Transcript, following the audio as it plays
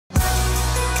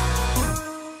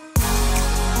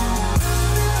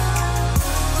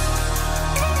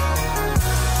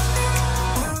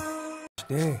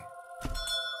して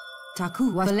タ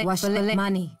クワシレマ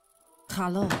ニハ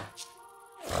ロ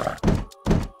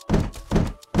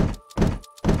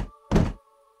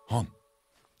ハン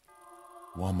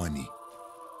ワマニ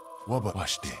ワバワ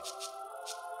して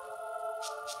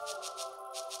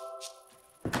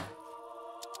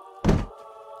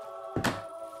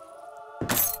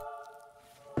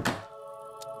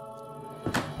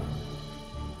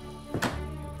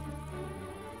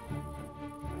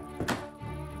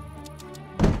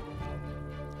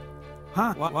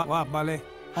はわバレ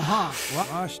は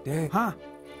わしては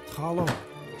ハロ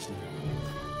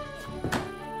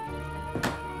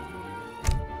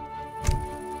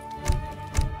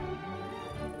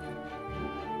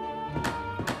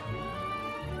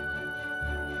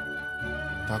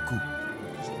タク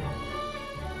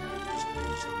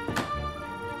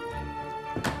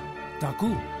タク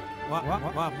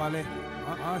わバレ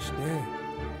はして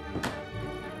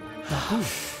タ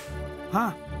ク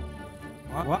は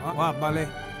わバレ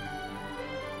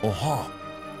おは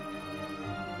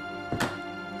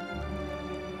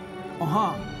お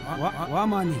はわ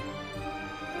マニ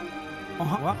お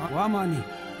はわマニ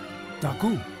タク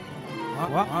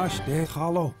わして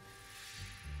ハロ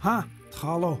は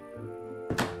ハロ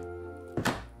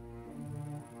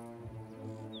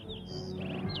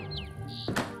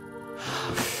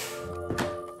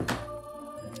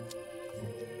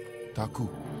タク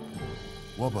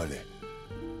ワバレ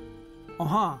お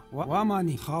はわマ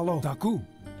ニハロタク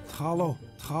ハロ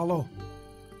ハロ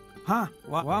は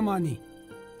わマニ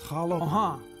ハロお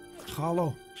はハ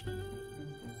ロ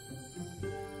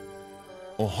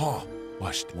おは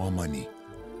わしてワマニ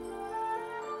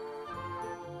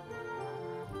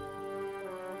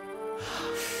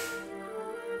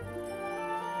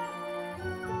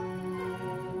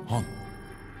ハン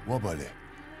ワバレ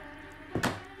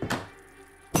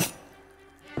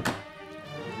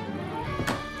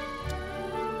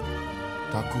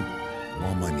タク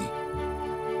ワマニ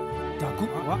タク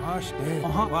わしてお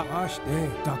はわして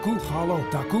タクハロ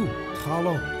タクハ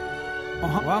ロ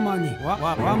おはわマニわ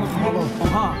マハロ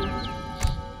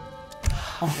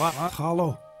おはハ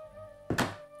ロ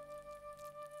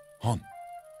ハン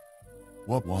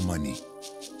ワマニ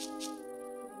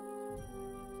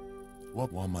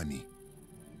ワマニ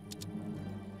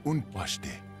わして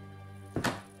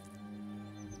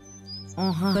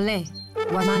おはブレ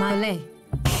ワマレ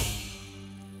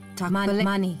タマ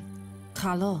マニ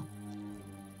ハロ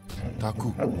タク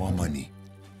ワマニ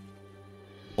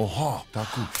おはタ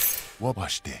クワ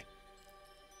して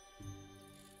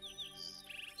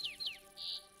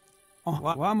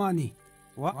わマニ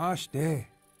わして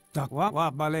タク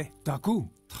わバレタク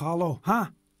ハロ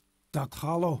はタク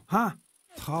ハロは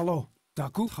ハロタ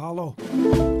クハロ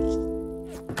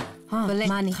はブレ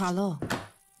マニハロ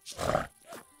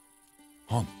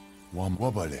ハン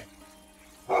ワバレ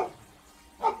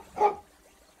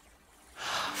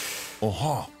お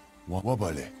はワ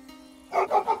バレ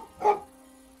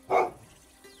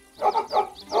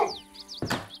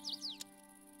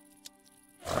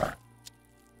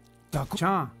タクち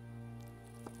ゃん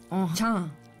おちゃ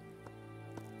ん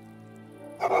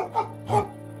ハン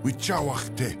ウィッチャーワ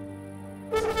クテ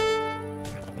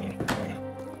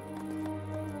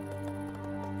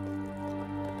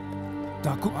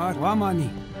タクわマ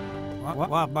ニ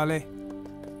わバレ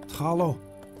ハロ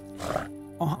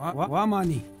わマ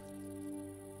ニ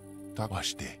タワ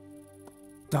して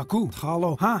タクハ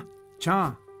ロはちゃ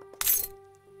ん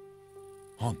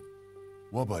ハン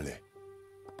ワバレ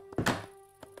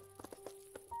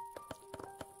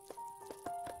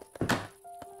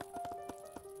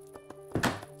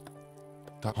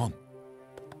タハン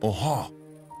おは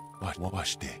わ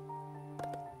して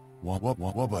ワバ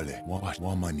レ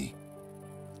ワマニ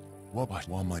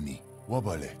ワマニワ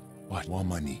バレワ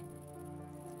マニ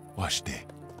わして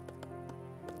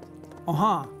お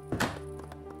は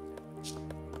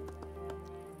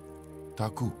タ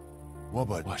クワ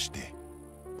バワして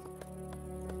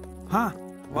は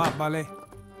わバレ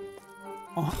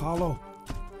おハロ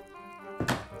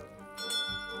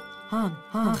は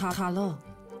ハロ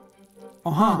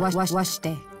おはわし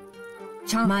て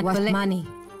ちゃんマブレマニ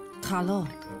ハロ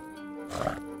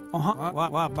おは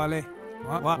わバレ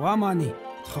わマニ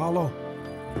ハロ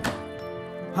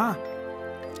は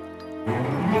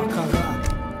カガ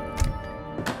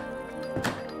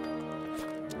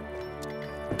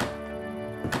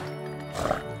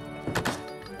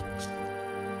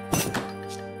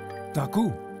タク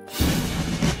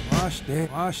わ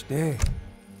して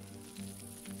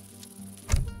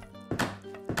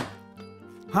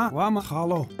はわまハ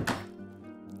ロ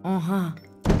おは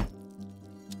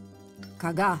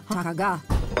カガ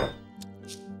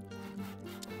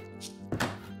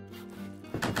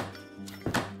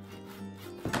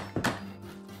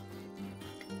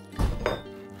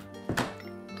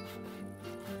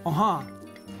Aha.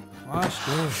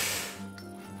 Washte.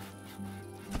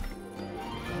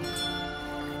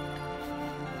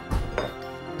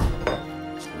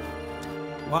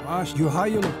 Wash you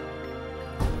hayulu.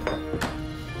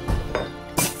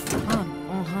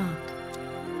 Aha.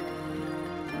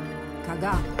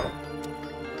 Kaga.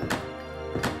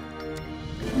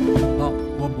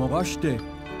 Washte.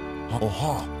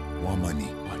 Oha. Wamani.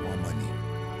 Wamani.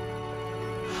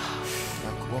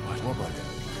 Wabale.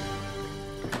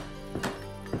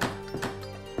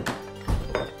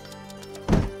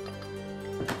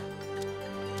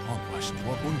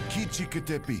 Unkichi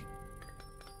ketepi.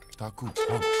 Taku.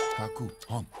 Taku.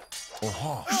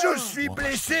 Oha. Je suis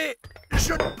blessé.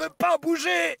 Je ne peux pas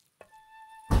bouger.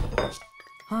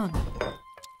 Han.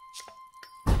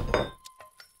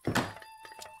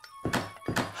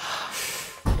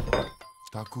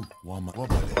 Taku.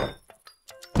 Wabale.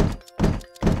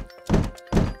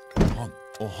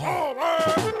 Oha.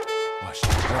 Wash.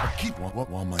 Keep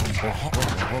wamani. Oha.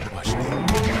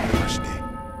 Washte.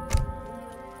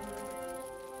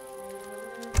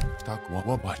 Tak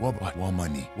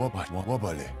wamani.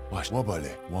 Wabale. Wash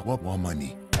wabale.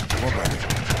 Wamani. Wabale.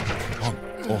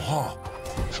 Oha.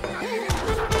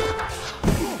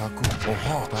 Taku.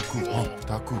 Oha.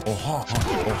 Taku. Oha.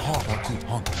 Taku.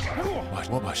 Wash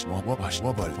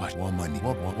wabale. Wash wamani.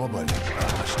 Wabale.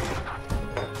 Washte.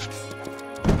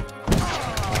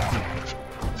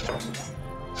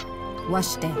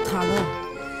 Washte. Talo.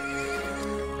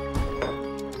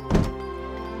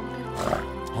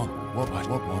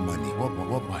 Wamani.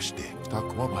 Wabashte. Tak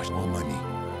wamani.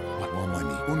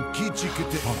 Wamani. Unkichi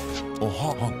kete. Oha.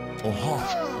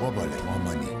 Wabale.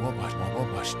 Wamani.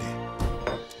 Wabashte.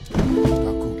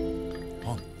 Taku.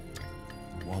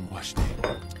 Wambashte.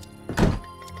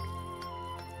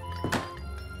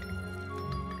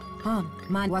 Han.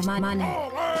 Mani.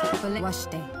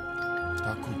 Washte.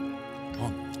 Taku.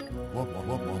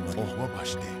 Wamani.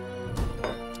 Wabashte.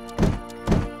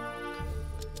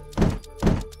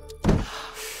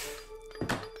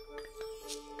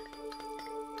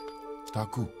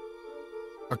 Taku.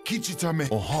 Akichi tame.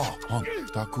 Oha.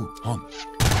 Taku.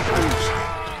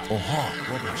 Oha.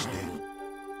 Wabashte.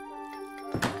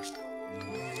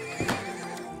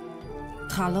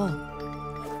 Talo.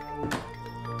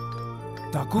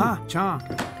 Taku. Chan.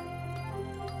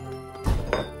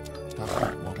 Taku.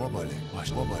 Wabale.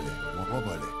 Wash wabale.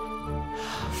 Wabale.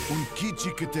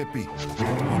 Unkichi ketepi.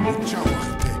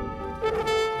 Chawachte.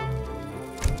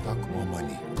 Taku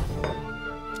wamani.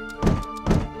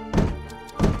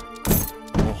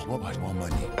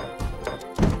 Wamani.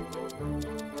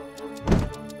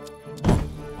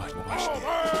 Washte.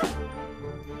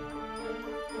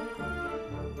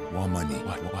 Wamani.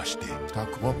 Washte.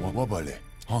 Tak wabale.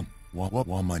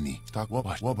 Wamani. Tak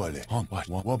wabale.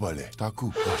 Wabale.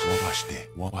 Taku. Washte.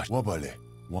 Wabale.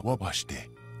 Wabashte.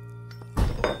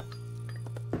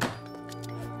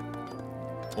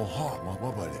 Oha.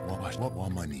 Wabale.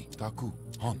 Wamani. Taku.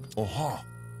 Oha.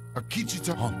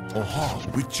 Akichita. Oha.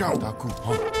 Wichao. Taku.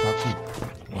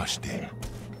 Washte.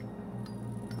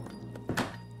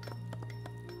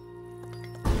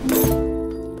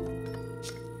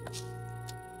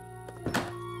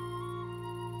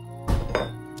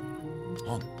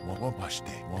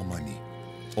 Wabashte. Wamani.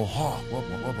 Oha.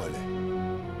 Wabale.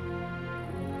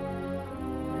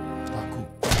 Taku.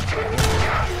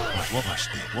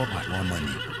 Wabashte.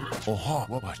 Wamani. Oha.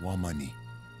 Wamani.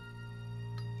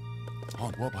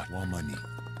 Wamani.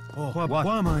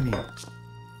 Wamani.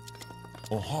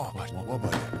 Oha.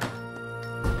 Wabale.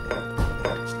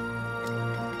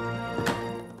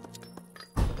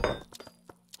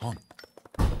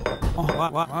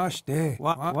 Washte.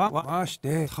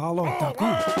 Washte. Halo. Taku.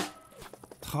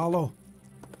 Halo.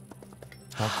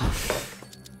 Taku.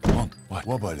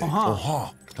 Wabale.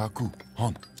 Oha. Taku.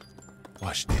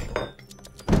 Washte.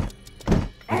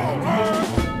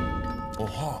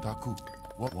 Oha. Taku.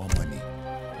 Wamani.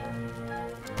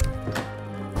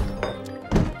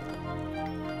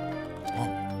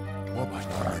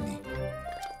 Wamani.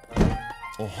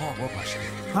 Oha. Wabashte.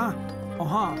 Ha.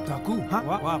 Oha. Taku. Ha.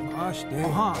 Washte.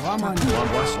 Oha. Wamani.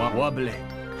 Wable.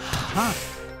 Ha.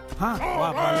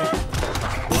 Wabale.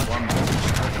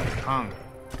 Han.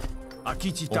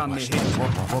 Akichi tame.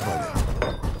 Wabale.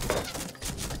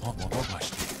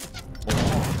 Wabashte.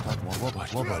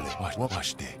 Wabale.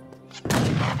 Wabashte.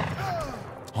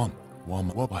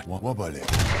 Wabale.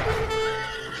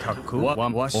 Taku.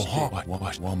 Washte. Oha.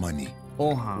 Wamani.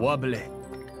 Oha. Wable.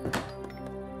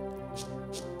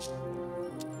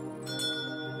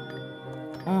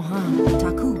 Oha.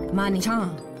 Taku. Mani. Chan.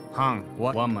 Han.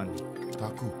 Wamani.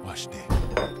 Taku. Washte.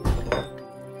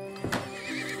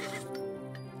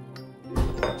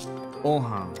 お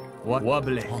はんわ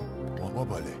ぶれわ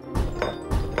ばれ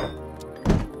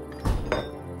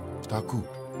たく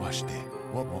わして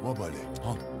わばれ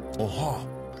はんおは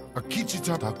あきち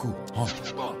たたくはん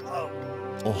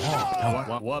お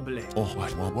はわぶれおは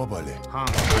わばれはん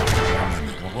わ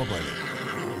ばれ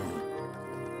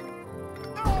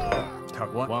た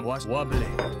わぶれ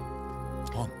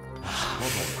はん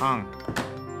はん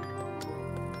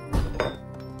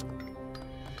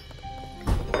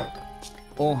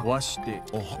おわして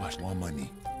おはわま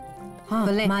にはん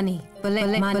ブレマニブレ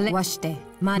ブレマニわして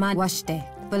まわして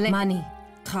ブレマニ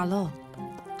ハロ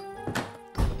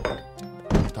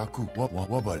たくわ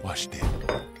ばれわして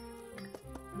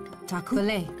タクブ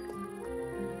レ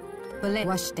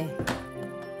わして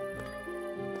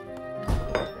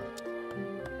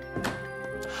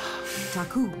タ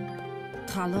ク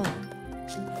ハロ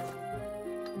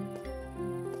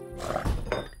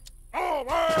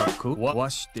たくわ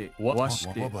してわし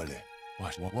てわばれわ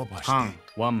ばしてはん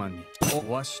わまに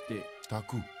おわしてた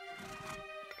く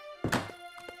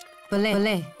ブ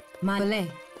レマ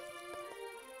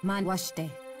わして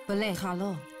ブレハ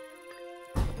ロ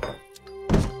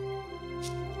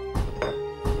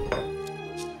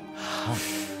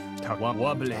たわ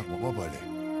ぶれわばれ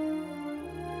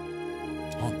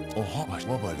はんおは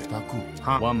わばれたく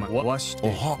はわして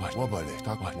おはわばれ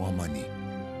たくわまに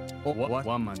おわ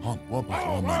まにはんわまに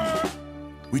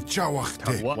ウィッチャーワ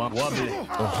たてわぶれお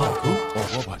は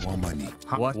くおわまに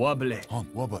わぶれはん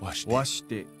わしてわし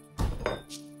て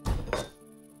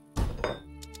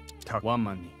たわ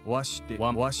まにわして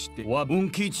わしてわう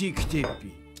んきちきてっ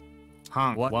ぴは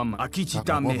んわまあきち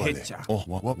ためへっちゃお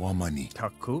わまにた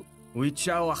くウィ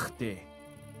チャワクテ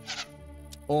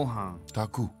おはんた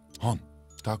くはん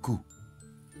たく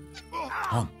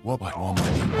はんわまにわ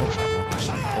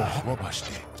しておはわし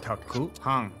てたく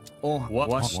はんお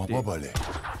わしてわばれ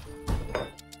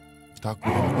たく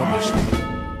わして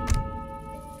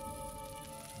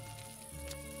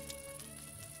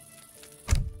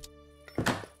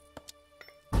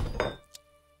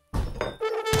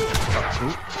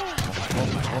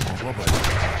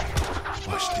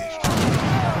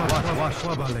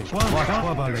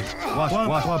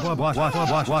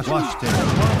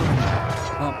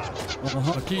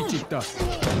聞いちった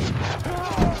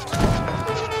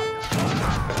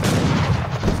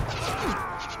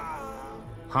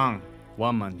はん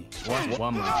わまに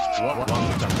わまに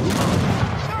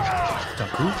た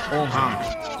くおはんた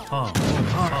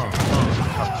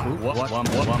くわまに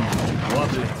わ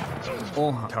ぶれ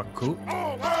おはんたく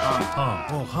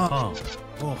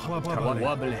た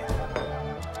わぶれ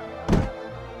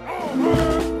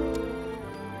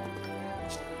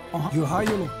You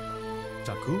hayolo.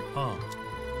 たく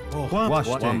わ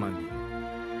してわまに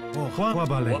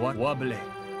わぶれ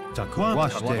たくわ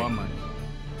してわまに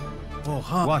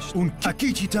わしうんあ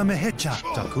きちためへっちゃ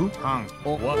たくはん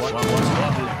おわぶれあ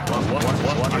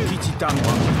きちためう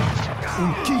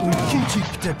んきち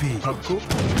きてぴたくシ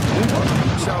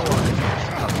ャワー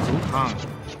たく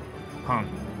はん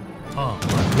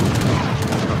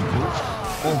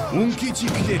おうんきち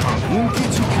きてぴうんき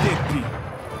ちきてぴ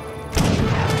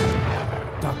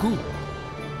Taku.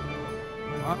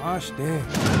 Ashte.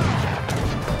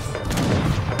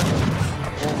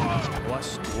 わ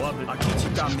しわぶあきち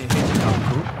ためへた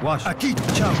くわしあき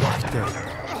ちゃわきて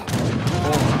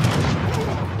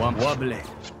わぶれ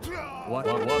わぶ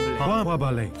れわ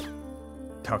ばれ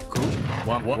たく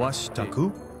わしてた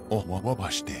くおわ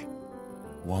ばして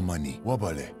わまにわ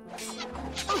ばれ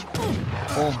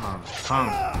おはん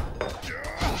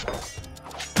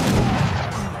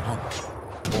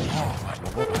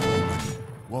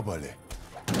わばれ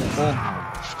お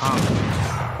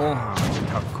はん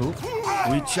たくウ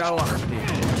ィチャワクテ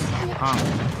は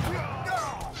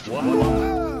ん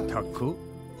たく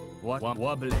わ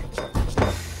ぶれ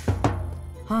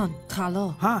はんハ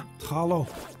ロ Ha, halo.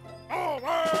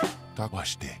 たわ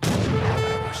して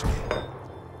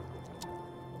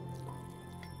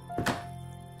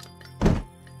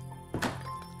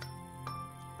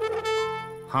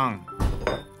はん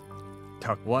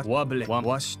たわぶれ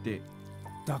わして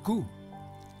Taku.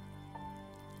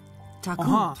 タク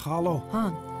Aha, halo. は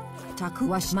んタク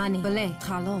わしマニブレ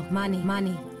ハロマニ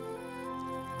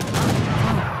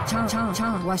チ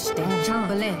ャンわしてチャン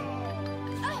ブレ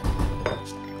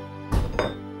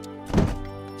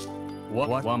わ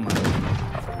ま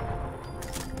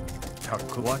た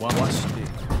くわして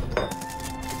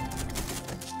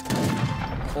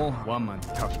おわま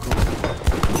たく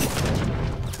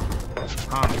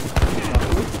はん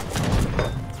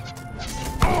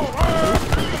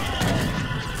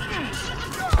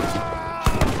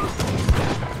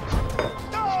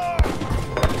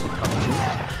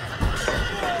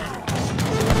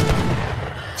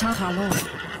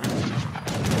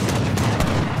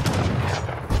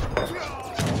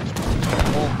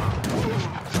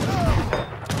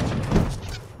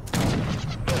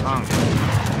はん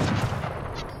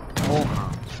ごは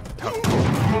んた